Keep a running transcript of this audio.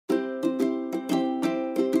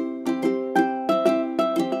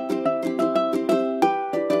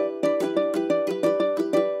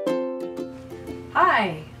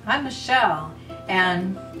Michelle,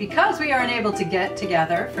 and because we aren't able to get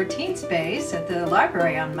together for Teen Space at the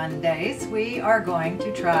library on Mondays, we are going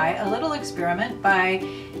to try a little experiment by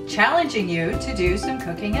challenging you to do some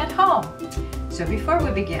cooking at home. So before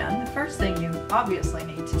we begin, the first thing you obviously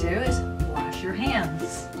need to do is wash your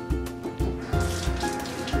hands.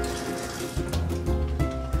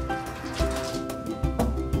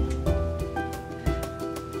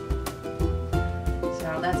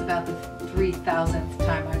 That's about the 3,000th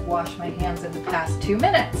time I've washed my hands in the past 2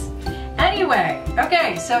 minutes. Anyway,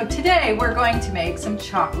 okay, so today we're going to make some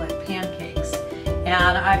chocolate pancakes.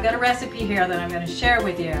 And I've got a recipe here that I'm going to share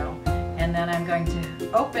with you. And then I'm going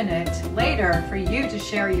to open it later for you to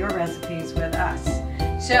share your recipes with us.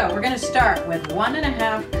 So we're going to start with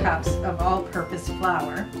 1½ cups of all-purpose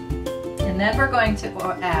flour. And then we're going to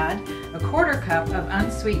add a 1/4 cup of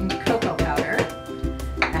unsweetened cocoa powder,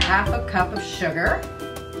 a 1/2 cup of sugar,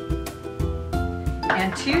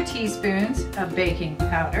 and 2 teaspoons of baking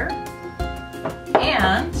powder,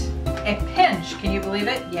 and a pinch, can you believe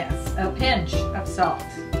it? Yes, a pinch of salt.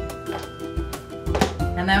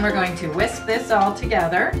 And then we're going to whisk this all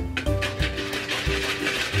together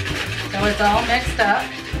so it's all mixed up,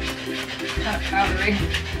 kind of powdery.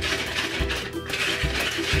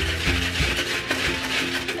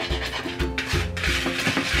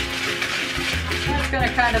 It's going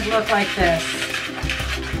to kind of look like this.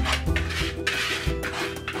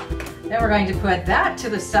 Then we're going to put that to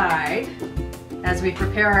the side as we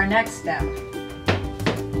prepare our next step.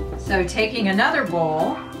 So taking another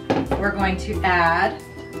bowl, we're going to add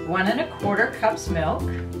 1 1/4 cups milk,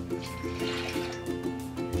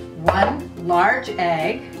 1 large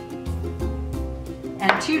egg,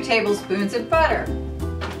 and 2 tablespoons of butter,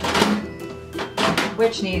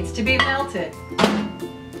 which needs to be melted.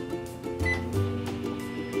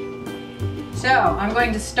 So I'm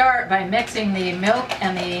going to start by mixing the milk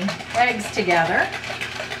and the eggs together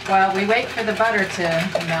while we wait for the butter to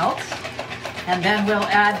melt, and then we'll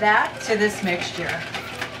add that to this mixture.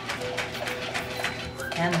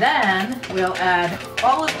 And then we'll add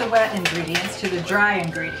all of the wet ingredients to the dry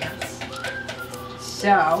ingredients.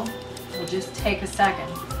 So we'll just take a second.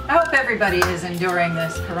 I hope everybody is enduring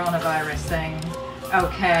this coronavirus thing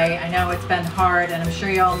okay. I know it's been hard, and I'm sure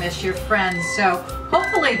you all miss your friends, so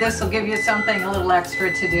hopefully this will give you something a little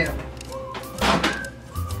extra to do.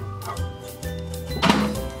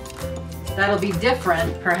 That'll be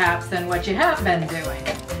different, perhaps, than what you have been doing.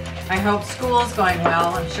 I hope school's going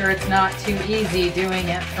well. I'm sure it's not too easy doing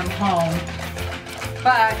it from home,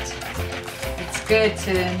 but it's good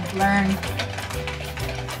to learn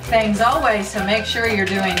things always, so make sure you're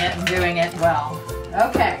doing it and doing it well.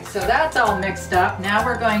 Okay, so that's all mixed up. Now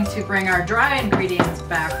we're going to bring our dry ingredients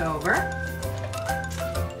back over,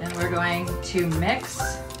 and we're going to mix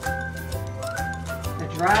the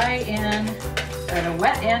dry in, or the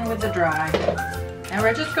wet in with the dry, and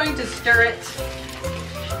we're just going to stir it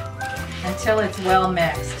until it's well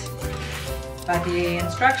mixed. But the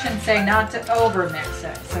instructions say not to over mix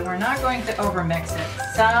it, so we're not going to over mix it.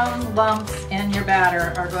 Some lumps in your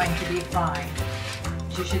batter are going to be fine.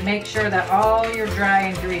 You should make sure that all your dry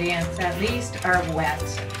ingredients at least are wet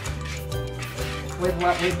with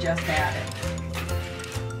what we've just added.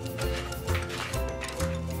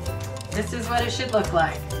 This is what it should look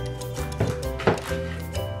like.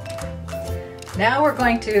 Now we're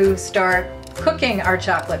going to start cooking our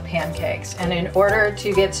chocolate pancakes, and in order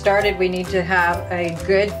to get started we need to have a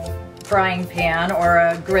good frying pan or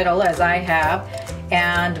a griddle, as I have,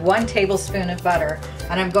 and 1 tablespoon of butter.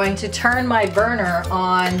 And I'm going to turn my burner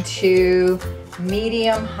on to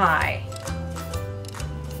medium-high.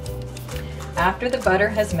 After the butter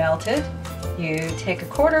has melted, you take a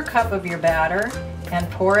 1/4 cup of your batter and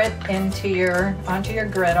pour it onto your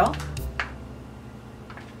griddle.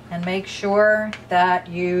 And make sure that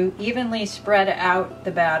you evenly spread out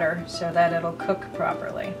the batter so that it'll cook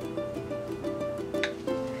properly.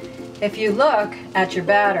 If you look at your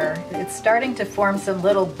batter, it's starting to form some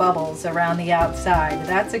little bubbles around the outside.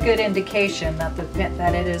 That's a good indication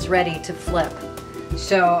that it is ready to flip.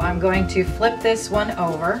 So I'm going to flip this one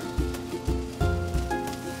over.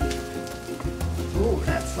 Ooh,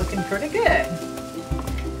 that's looking pretty good.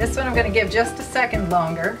 This one I'm going to give just a second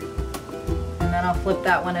longer, and then I'll flip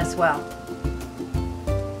that one as well.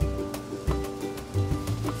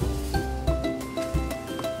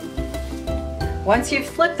 Once you've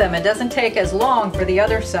flipped them, it doesn't take as long for the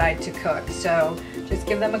other side to cook, so just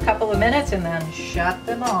give them a couple of minutes and then shut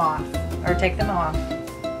them off, or take them off.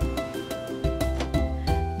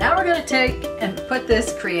 Now we're going to take and put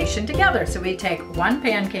this creation together. So we take 1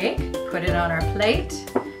 pancake, put it on our plate,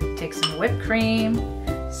 take some whipped cream,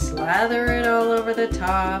 slather it all over the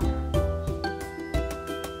top,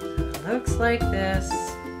 looks like this.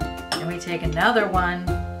 And we take another one,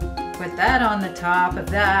 put that on the top of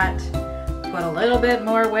that, put a little bit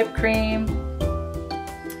more whipped cream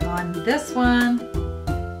on this one,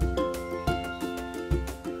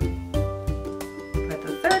 put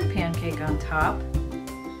the third pancake on top,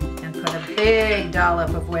 and put a big dollop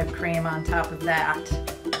of whipped cream on top of that.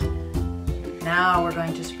 Now we're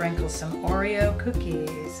going to sprinkle some Oreo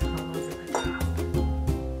cookies all over the top.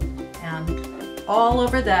 And all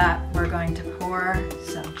over that, we're going to pour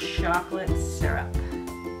some chocolate syrup.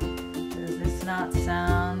 Does this not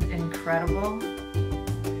sound incredible?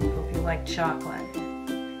 Hope you like chocolate.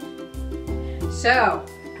 So,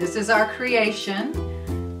 this is our creation.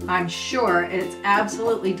 I'm sure it's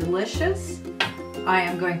absolutely delicious. I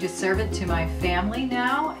am going to serve it to my family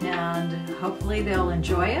now, and hopefully they'll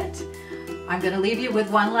enjoy it. I'm going to leave you with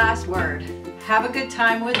one last word. Have a good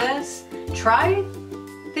time with this. Try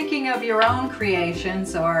thinking of your own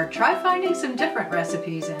creations, or try finding some different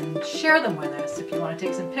recipes and share them with us. If you want to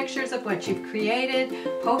take some pictures of what you've created,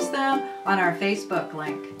 post them on our Facebook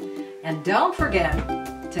link. And don't forget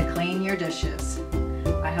to clean your dishes.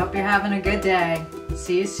 I hope you're having a good day.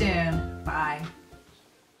 See you soon. Bye.